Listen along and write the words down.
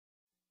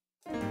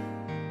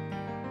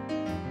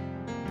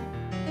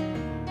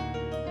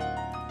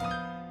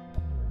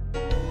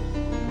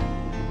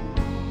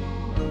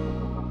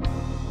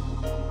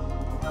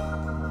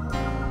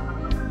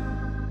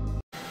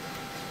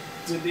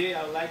Today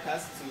I would like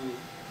us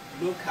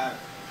to look at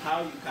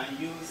how you can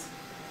use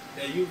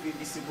the UV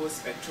visible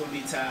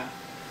spectrometer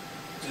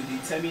to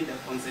determine the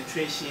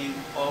concentration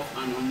of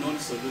an unknown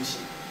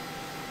solution.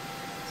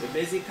 So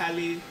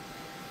basically,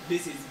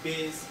 this is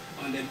based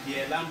on the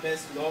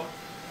Beer-Lambert's law,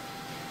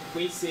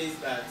 which says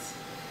that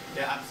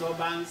the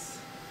absorbance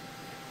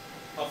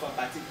of a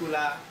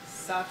particular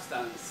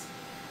substance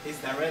is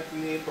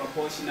directly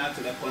proportional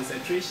to the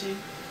concentration,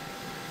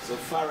 so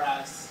far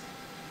as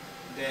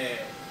the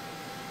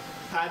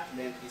path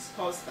length is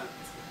constant.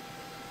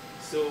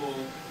 So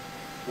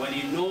when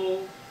you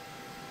know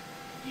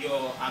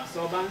your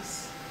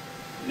absorbance,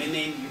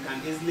 meaning you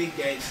can easily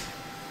get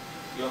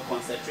your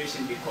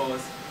concentration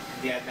because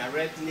they are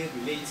directly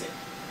related.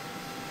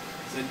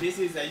 So this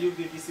is a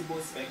UV visible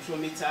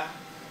spectrometer,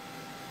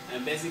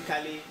 and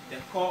basically the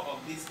core of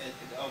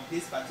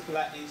this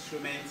particular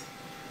instrument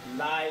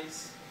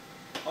lies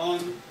on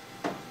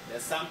the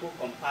sample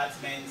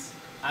compartment.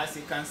 As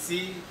you can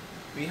see,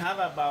 we have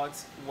about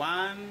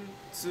 1,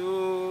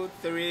 2,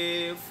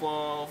 3,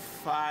 4,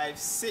 5,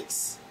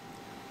 6.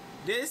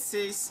 These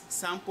 6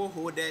 sample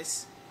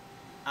holders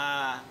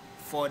are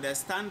for the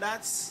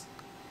standards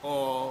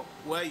or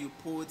where you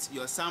put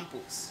your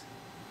samples,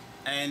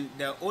 and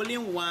the only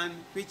one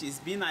which is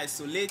being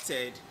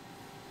isolated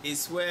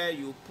is where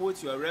you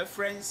put your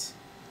reference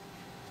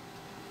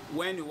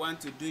when you want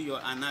to do your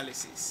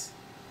analysis.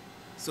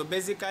 So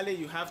basically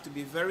you have to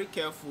be very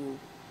careful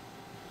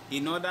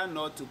in order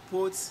not to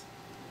put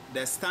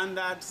the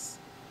standards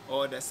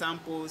or the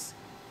samples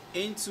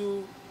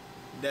into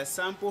the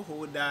sample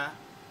holder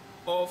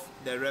of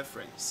the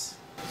reference.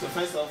 So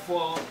first of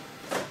all,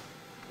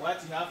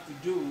 what you have to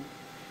do,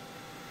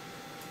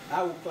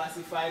 I will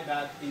classify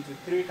that into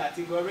 3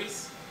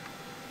 categories.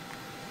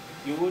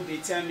 You will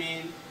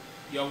determine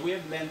your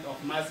wavelength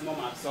of maximum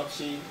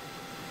absorption,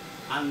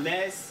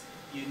 unless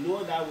you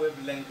know that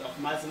wavelength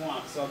of maximum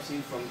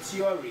absorption from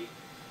theory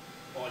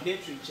or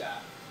literature.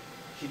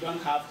 You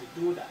don't have to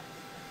do that.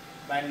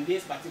 But in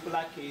this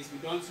particular case, we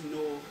don't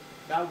know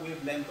that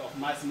wavelength of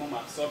maximum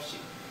absorption.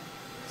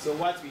 So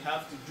what we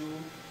have to do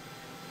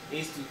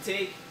is to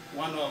take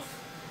one of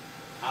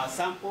our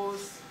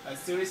samples, a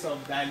series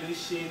of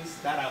dilutions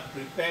that are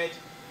prepared.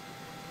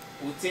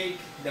 We'll take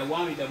the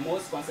one with the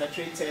most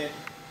concentrated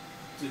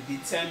to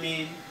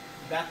determine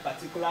that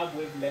particular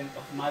wavelength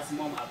of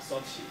maximum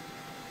absorption.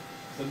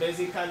 So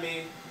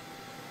basically,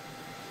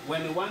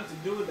 when you want to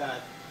do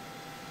that,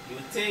 you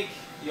take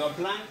your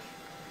blank.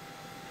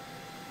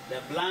 The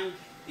blank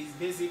is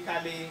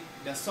basically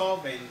the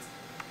solvent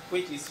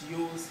which is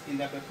used in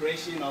the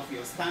preparation of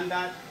your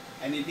standard,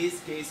 and in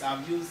this case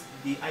I've used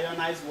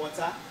deionized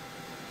water.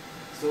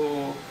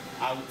 So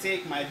I will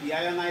take my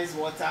deionized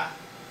water.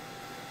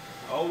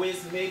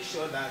 Always make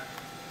sure that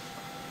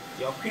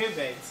your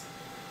cuvette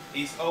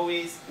is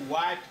always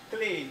wiped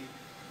clean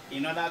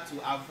in order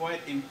to avoid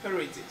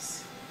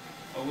impurities.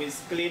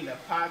 Always clean the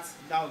parts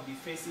that will be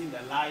facing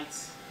the light.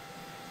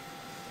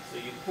 So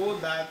you put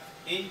that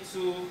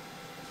into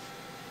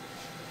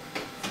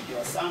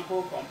your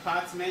sample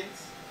compartment,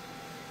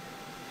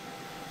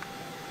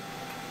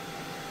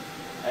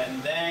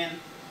 and then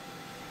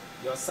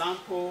your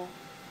sample,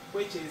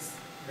 which is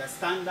the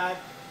standard,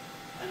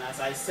 and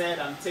as I said,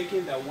 I'm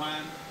taking the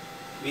one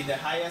with the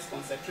highest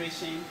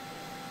concentration,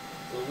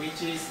 so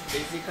which is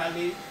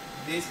basically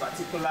this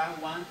particular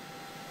one.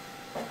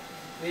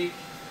 Take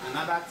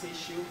another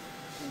tissue,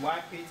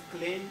 wipe it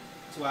clean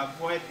to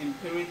avoid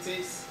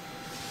impurities,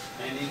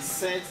 and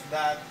insert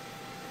that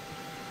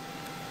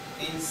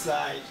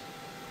inside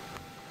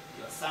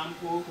your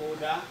sample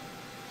holder.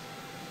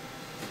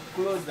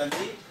 Close the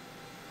lid.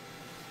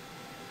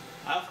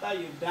 After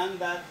you've done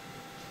that,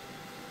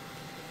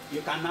 you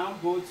can now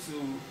go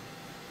to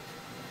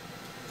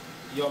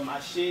your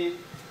machine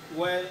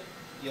where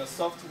your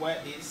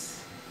software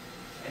is,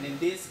 and in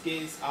this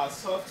case our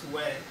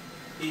software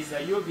is a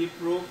UV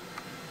probe.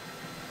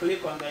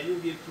 Click on the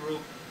UV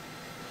probe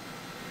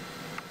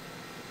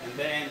and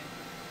then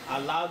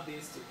allow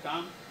this to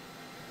come.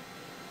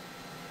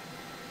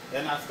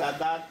 Then after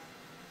that,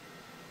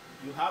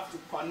 you have to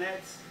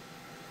connect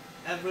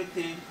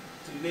everything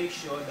to make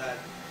sure that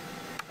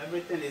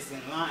everything is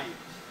in line.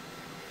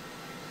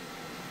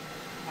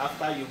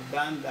 After you've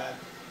done that,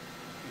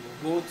 you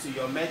go to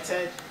your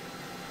method,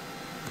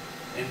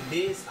 and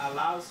this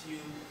allows you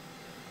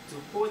to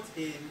put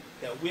in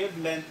the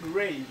wavelength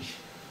range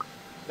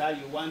that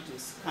you want to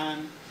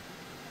scan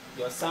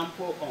your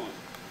sample on.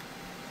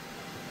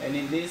 And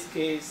in this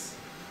case,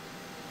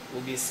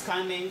 we'll be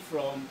scanning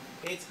from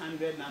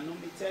 800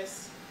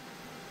 nanometers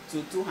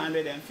to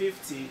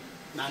 250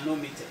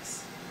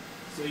 nanometers.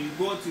 So you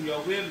go to your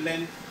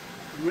wavelength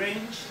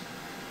range,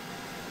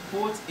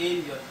 put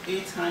in your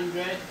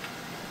 800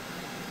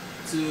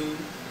 to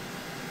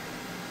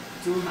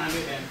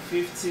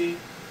 250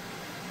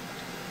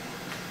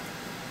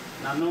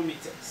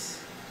 nanometers.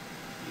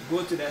 You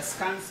go to the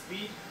scan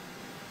speed.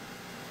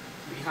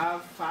 We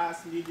have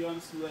fast, medium,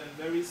 slow, and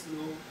very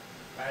slow.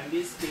 But in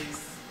this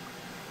case,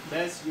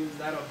 let's use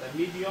that of the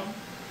medium.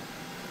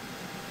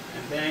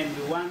 and then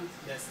you want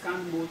the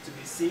scan mode to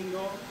be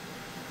single,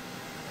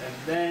 and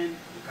then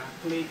you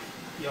can click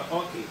your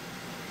OK.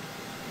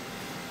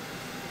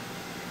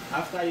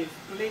 After you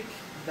click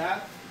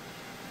that,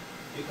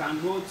 you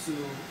can go to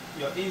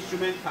your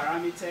instrument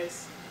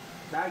parameters.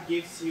 That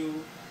gives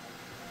you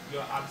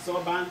your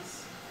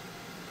absorbance.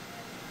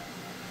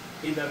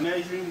 In the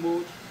measuring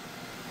mode,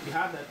 you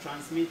have the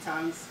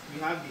transmittance,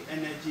 you have the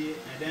energy,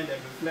 and then the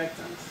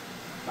reflectance.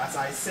 As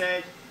I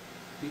said,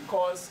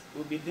 because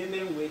we'll be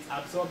dealing with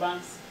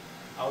absorbance,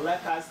 I would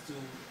like us to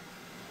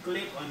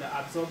click on the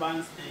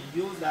absorbance and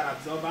use that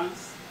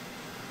absorbance.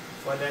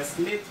 For the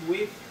slit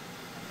width,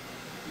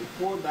 you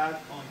put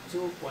that on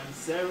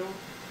 2.0,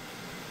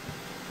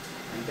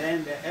 and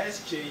then the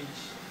exchange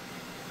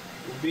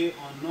will be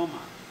on normal.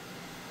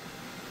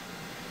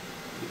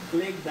 You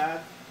click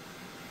that,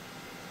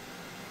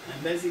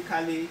 and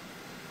basically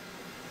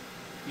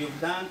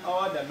you've done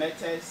all the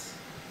methods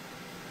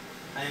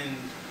and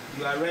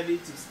you are ready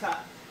to start.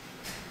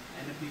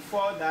 And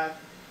before that,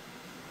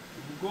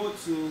 you go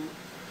to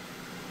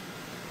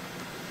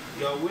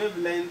your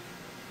wavelength,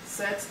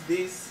 set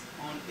this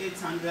on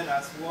 800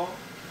 as well.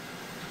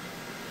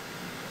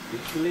 You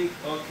click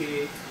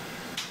OK.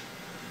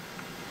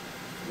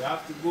 You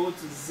have to go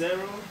to 0.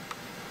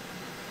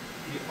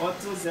 You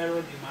auto zero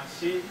the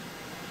machine.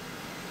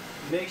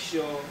 Make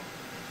sure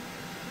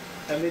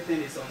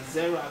everything is on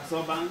 0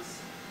 absorbance.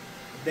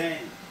 Then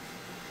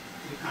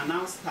you can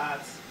now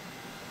start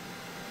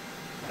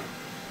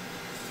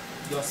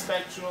your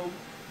spectrum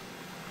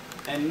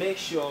and make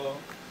sure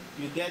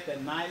you get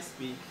a nice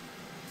peak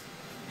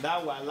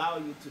that will allow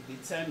you to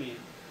determine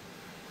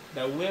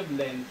the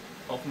wavelength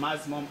of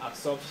maximum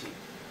absorption.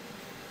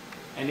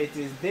 And it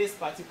is this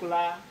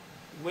particular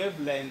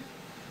wavelength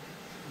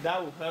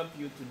that will help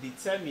you to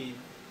determine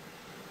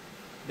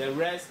the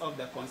rest of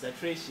the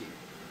concentration.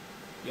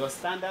 Your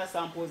standard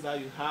samples that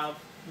you have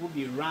will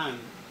be run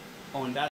on that